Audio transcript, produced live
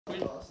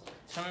Thank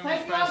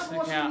you guys for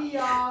watching the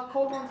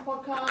Cold Ones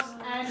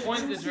podcast. And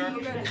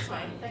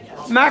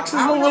Max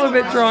is a little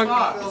bit drunk.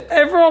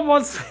 Everyone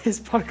wants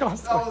his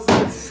podcast.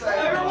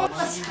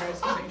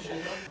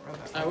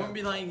 I wouldn't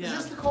be laying down. Is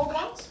this the Cold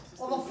Ones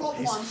or the flop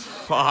ones?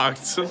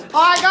 Fucked.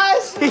 Alright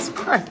guys! He's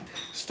great.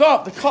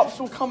 Stop, the cops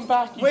will come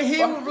back. We're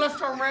here with Left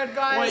on Red,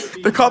 guys.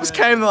 The cops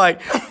came, they're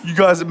like, you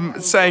guys are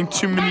saying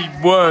too many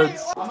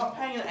words. I'm not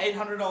paying an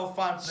 $800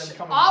 fine for them to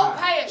come and I'll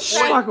pay it.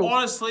 Wait, Michael.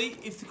 honestly,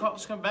 if the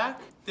cops come back,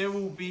 there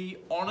will be,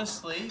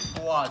 honestly,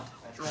 blood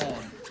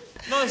drawn.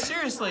 No,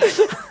 seriously.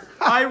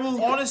 I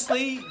will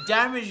honestly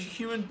damage a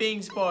human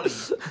being's body.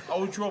 I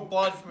will draw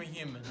blood from a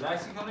human.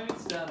 Max, you can't even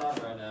stand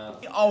up right now.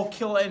 I'll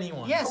kill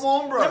anyone. Yes. Come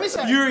on, bro. Let me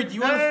say. Yuri, do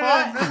you want to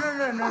fight?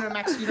 No,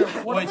 Max, you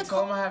don't. What Wait, if the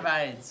tell him I have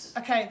AIDS.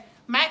 Okay,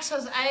 Max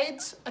has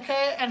AIDS,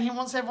 okay, and he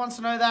wants everyone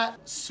to know that.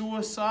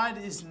 Suicide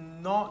is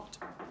not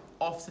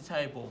off the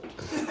table.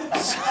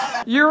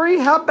 Yuri,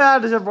 how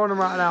bad is everyone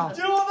right now?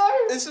 Do you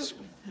know? This is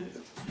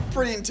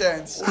pretty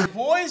intense. The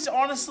boys,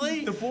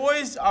 honestly, the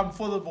boys, I'm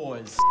for the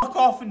boys. Fuck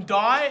off and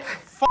die.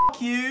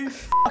 Fuck you,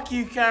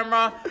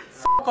 camera.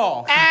 Fuck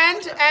off.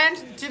 And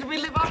did we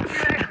live up to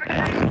your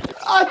expectations?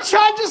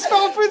 Chad just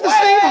fell through the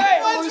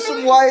ceiling. Lose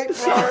some weight,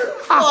 bro.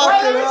 Oh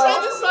my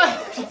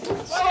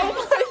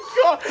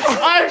god,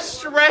 I've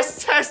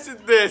stress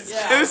tested this.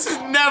 And this has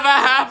never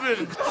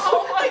happened.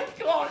 Oh my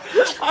god,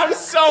 I'm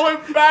so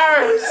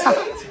embarrassed.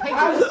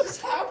 How does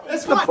this happen?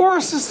 It's the poor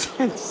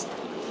assistants.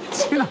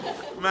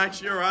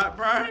 Max, you alright,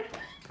 bro?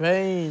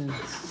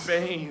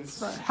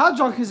 Beans. How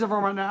drunk is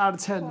everyone right now out of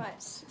 10?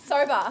 Right.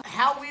 Sober.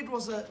 How weird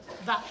was it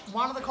that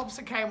one of the cops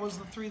that came was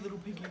the three little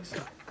piggies?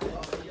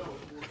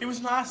 He was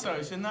nice though,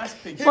 he's a nice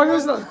pig. What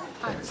was that?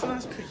 It's a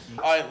nice piggy.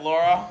 Alright,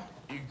 Laura,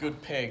 you good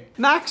pig.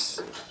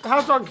 Max, how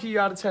drunk are you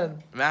out of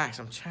 10? Max,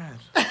 I'm Chad.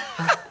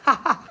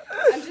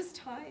 I'm just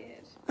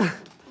tired.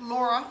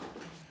 Laura,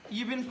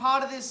 you've been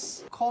part of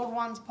this Cold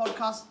Ones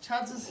podcast,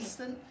 Chad's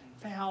assistant,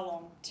 for how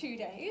long? 2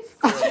 days.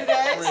 2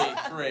 days?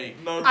 Three.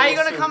 No Are you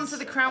going to nonsense. come to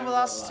the Crown with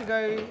us to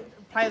go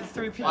play the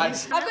three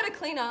piggies? I've got to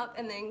clean up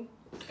and then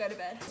go to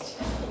bed.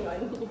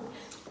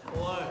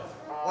 Hello.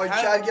 Oh,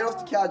 Chad, get off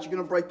the couch. You're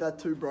gonna break that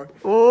too, bro.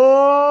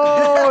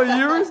 Oh,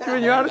 Yuri's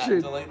doing your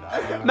attitude. Delete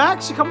that.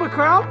 Max, you coming to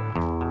crowd?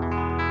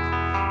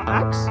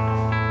 Max?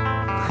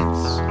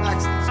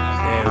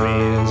 There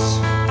is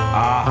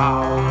a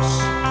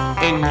house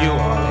in New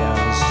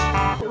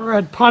Orleans.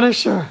 Red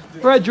Punisher.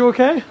 Red, you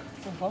okay?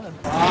 I'm fine.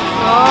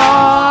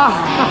 Ah!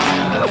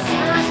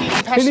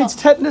 He needs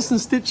tetanus and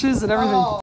stitches and everything.